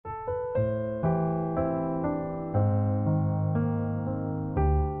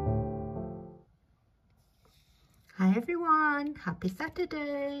Hi everyone, happy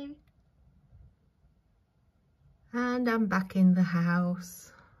Saturday. And I'm back in the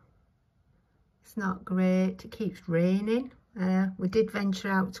house. It's not great, it keeps raining. We did venture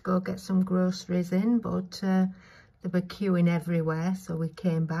out to go get some groceries in, but they were queuing everywhere, so we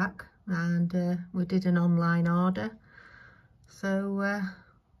came back and we did an online order. So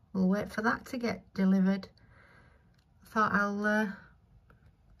we'll wait for that to get delivered. I thought I'll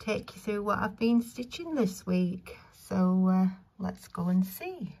take you through what I've been stitching this week. So let's go and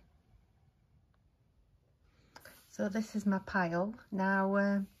see. So this is my pile. Now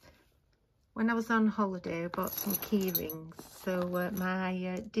when I was on holiday I bought some key rings. So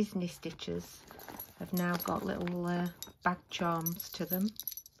my Disney stitchers have now got little bag charms to them.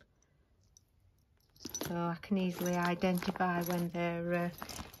 So I can easily identify when they're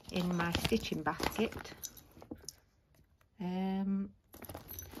in my stitching basket.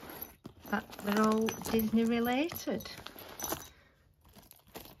 But they're all Disney related.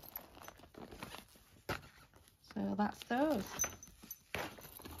 So that's those.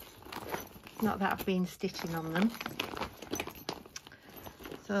 Not that I've been stitching on them.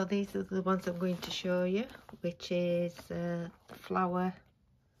 So these are the ones I'm going to show you, which is the flower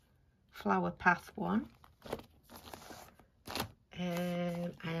path one.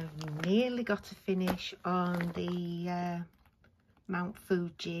 I have nearly got to finish on the Mount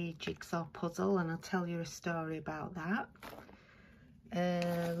Fuji Jigsaw Puzzle, and I'll tell you a story about that.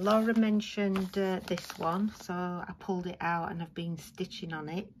 Laura mentioned this one, so I pulled it out and I've been stitching on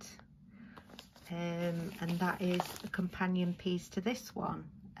it. And that is a companion piece to this one,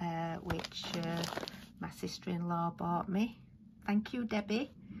 which my sister-in-law bought me. Thank you,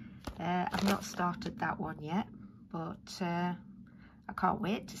 Debbie. I've not started that one yet, but I can't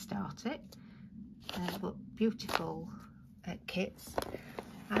wait to start it. But beautiful kits.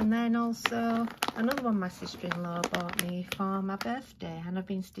 And then also another one my sister-in-law bought me for my birthday, and I've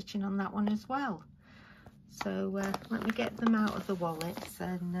been stitching on that one as well. So let me get them out of the wallets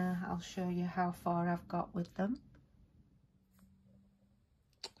and I'll show you how far I've got with them.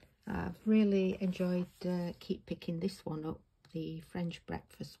 I've really enjoyed keep picking this one up, the French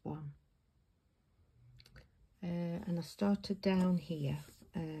breakfast one. And I started down here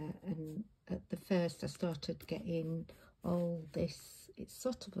and at the first I started getting all this, it's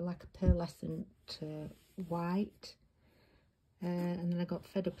sort of like a pearlescent white. And then I got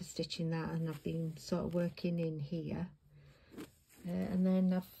fed up of stitching that, and I've been sort of working in here. And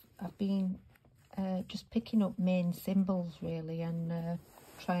then I've been just picking up main symbols really, and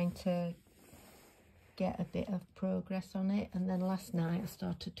trying to get a bit of progress on it. And then last night I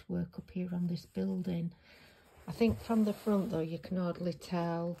started to work up here on this building. I think from the front though you can hardly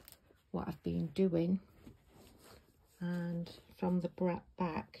tell what I've been doing, and from the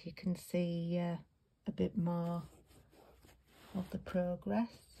back you can see a bit more of the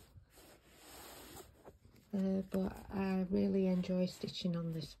progress. But I really enjoy stitching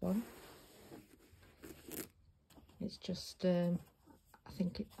on this one. It's just I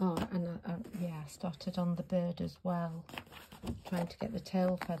think yeah, I started on the bird as well, trying to get the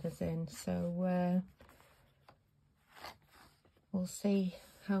tail feathers in. So we'll see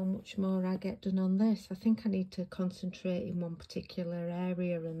how much more I get done on this. I think I need to concentrate in one particular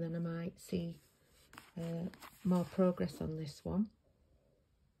area, and then I might see more progress on this one.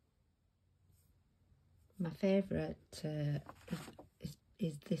 My favourite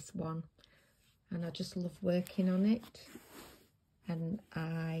is this one, and I just love working on it. And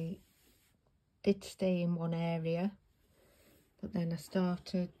I did stay in one area, but then I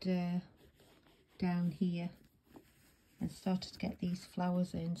started down here and started to get these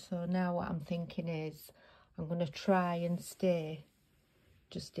flowers in. So now what I'm thinking is I'm going to try and stay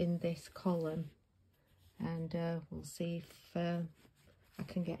just in this column, and we'll see if I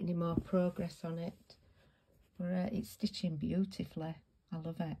can get any more progress on it. But it's stitching beautifully. I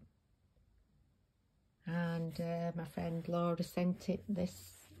love it. And my friend Laura sent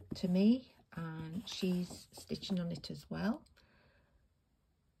this to me, and she's stitching on it as well.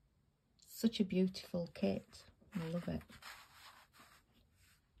 Such a beautiful kit. I love it.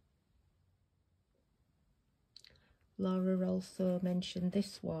 Laura also mentioned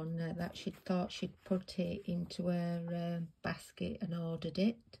this one, that she thought she'd put it into her basket and ordered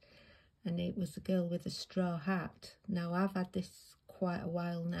it, and it was the girl with the straw hat. Now I've had this quite a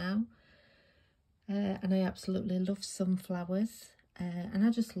while now, and I absolutely love sunflowers, and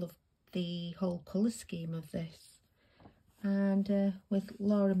I just love the whole colour scheme of this. And with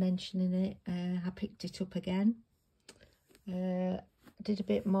Laura mentioning it, I picked it up again. Did a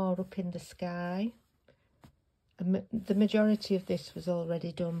bit more up in the sky. The majority of this was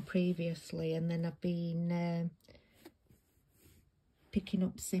already done previously, and then I've been picking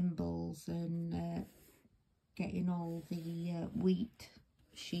up symbols and getting all the wheat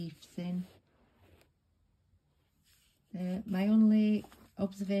sheaves in. My only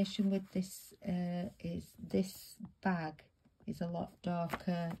observation with this is this bag is a lot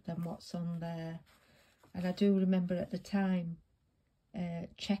darker than what's on there, and I do remember at the time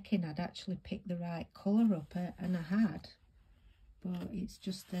checking I'd actually picked the right colour up, and I had, but it's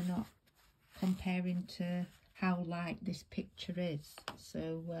just they're not comparing to how light this picture is,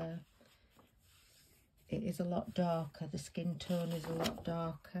 so it is a lot darker, the skin tone is a lot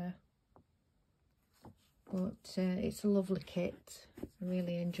darker. But it's a lovely kit. I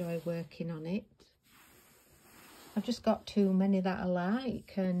really enjoy working on it. I've just got too many that I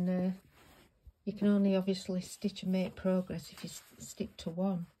like, and you can only obviously stitch and make progress if you stick to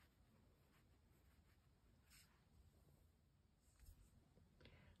one.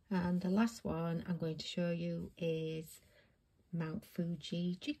 And the last one I'm going to show you is Mount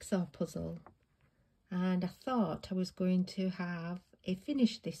Fuji Jigsaw Puzzle. And I thought I was going to have a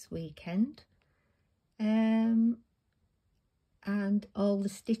finish this weekend. And all the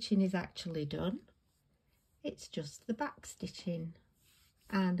stitching is actually done. It's just the back stitching,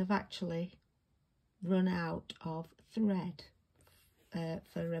 and I've actually run out of thread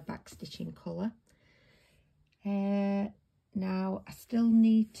for a back stitching colour. Now I still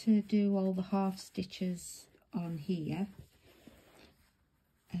need to do all the half stitches on here,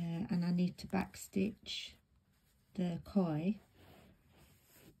 and I need to back stitch the koi.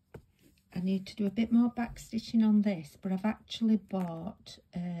 I need to do a bit more back stitching on this, but I've actually bought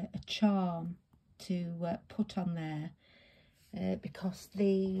a charm to put on there because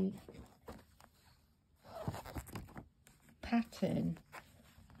the pattern,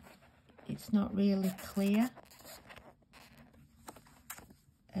 it's not really clear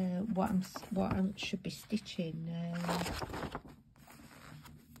what I should be stitching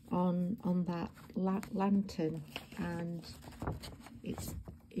on that lantern, and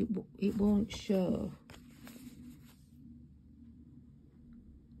it won't show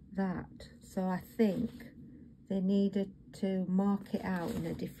that, so I think they needed to mark it out in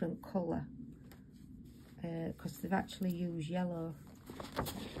a different colour because they've actually used yellow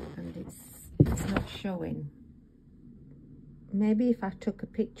and it's not showing. Maybe if I took a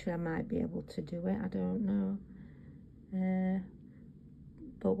picture I might be able to do it, I don't know.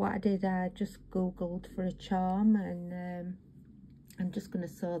 But what I did, I just googled for a charm, and I'm just going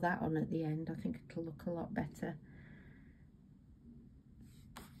to sew that on at the end. I think it'll look a lot better.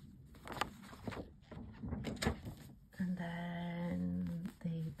 And then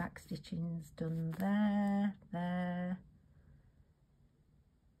the back stitching's done there.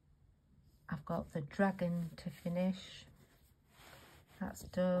 I've got the dragon to finish. That's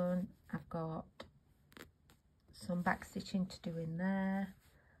done. I've got some back stitching to do in there.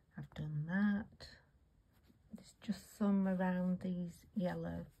 I've done that. There's just some around these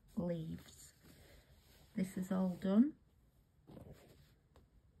yellow leaves. This is all done.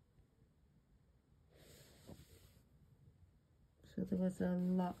 So there was a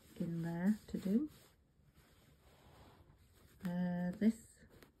lot in there to do. This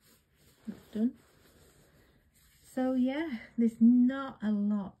is done. So yeah, there's not a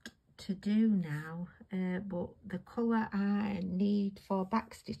lot to do now, but the colour I need for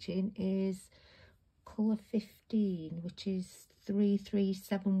back stitching is colour 15, which is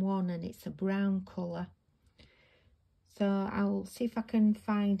 3371, and it's a brown colour. So I'll see if I can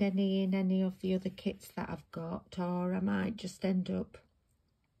find any in any of the other kits that I've got, or I might just end up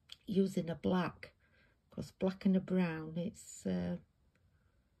using a black, because black and a brown, it's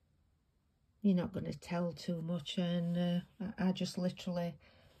you're not going to tell too much, and I just literally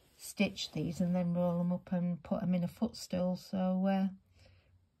stitch these and then roll them up and put them in a footstool, so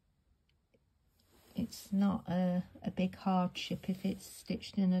it's not a big hardship if it's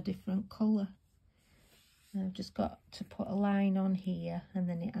stitched in a different colour. I've just got to put a line on here, and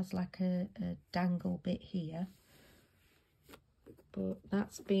then it has like a dangle bit here, but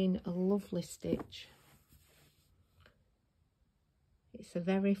that's been a lovely stitch. It's a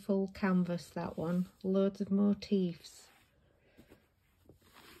very full canvas, that one, loads of motifs.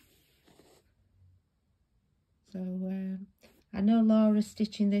 So I know Laura's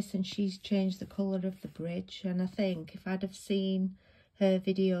stitching this and she's changed the colour of the bridge, and I think if I'd have seen her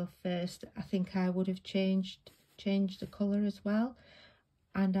video first, I think I would have changed the colour as well,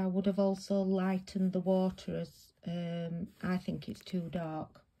 and I would have also lightened the water, as I think it's too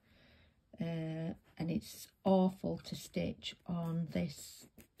dark, and it's awful to stitch on this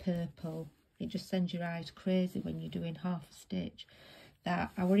purple. It just sends your eyes crazy when you're doing half a stitch.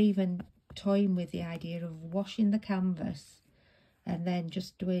 That I were even toying with the idea of washing the canvas and then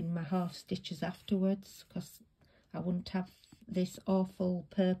just doing my half stitches afterwards, because I wouldn't have this awful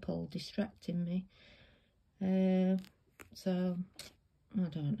purple distracting me. So I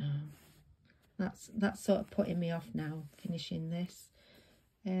don't know, that's sort of putting me off now, finishing this.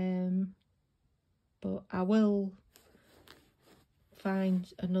 But I will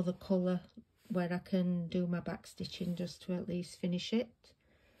find another colour where I can do my back stitching, just to at least finish it.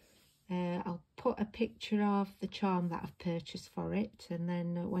 I'll put a picture of the charm that I've purchased for it, and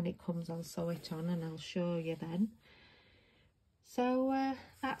then when it comes I'll sew it on and I'll show you then. So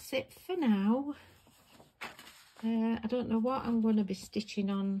that's it for now. I don't know what I'm going to be stitching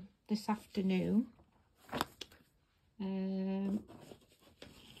on this afternoon. I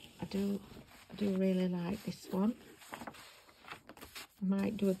do really like this one. I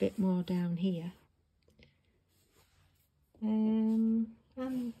might do a bit more down here. And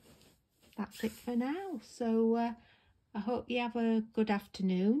that's it for now. So I hope you have a good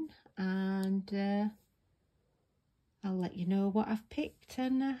afternoon, and I'll let you know what I've picked,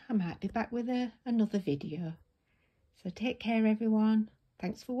 and I might be back with another video. So take care everyone.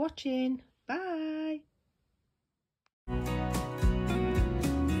 Thanks for watching. Bye.